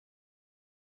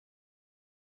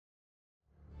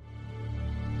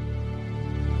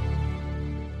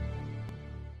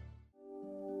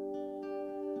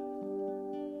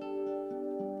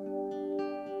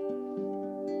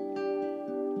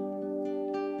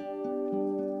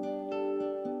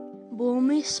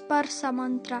Bhumi Sparsha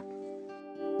mantra.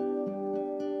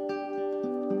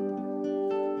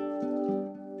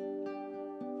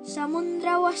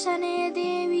 SAMUDRA VASANE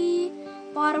DEVI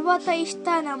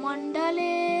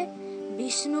parvata-stanamadale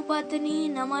Vishnu-patni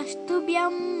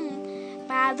namastubhyam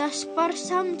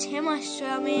pada-sparsham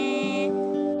kshamasva me.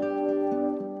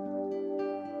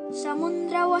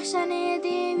 SAMUDRA VASANE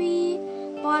DEVI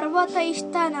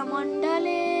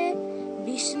parvata-stanamadale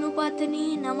Vishnu-patni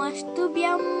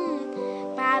namastubhyam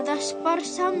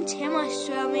pada-sparsham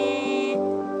kshamasva me.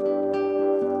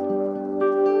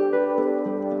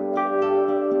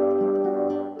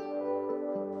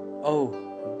 O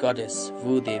Goddess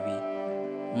Bhudevi,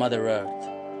 Mother Earth,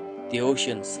 the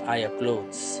oceans are your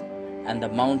clothes, and the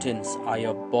mountains are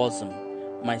your bosom.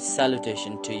 My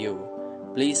salutation to you.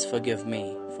 Please forgive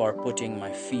me for putting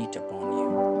my feet upon you.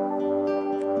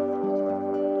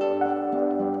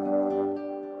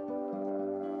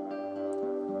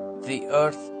 The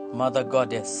Earth Mother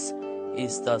Goddess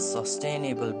is the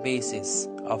sustainable basis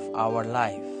of our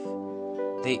life.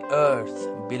 The earth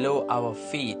below our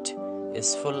feet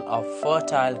is full of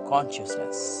fertile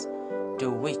consciousness, to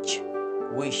which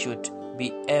we should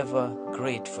be ever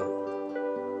grateful.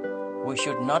 We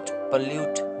should not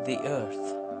pollute the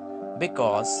earth,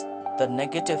 because the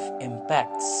negative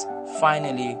impacts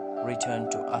finally return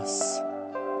to us.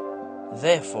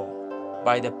 Therefore,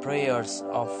 by the prayers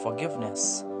of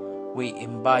forgiveness, we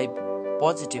imbibe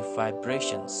positive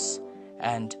vibrations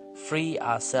and free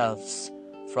ourselves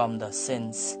from the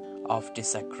sins of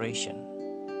desecration.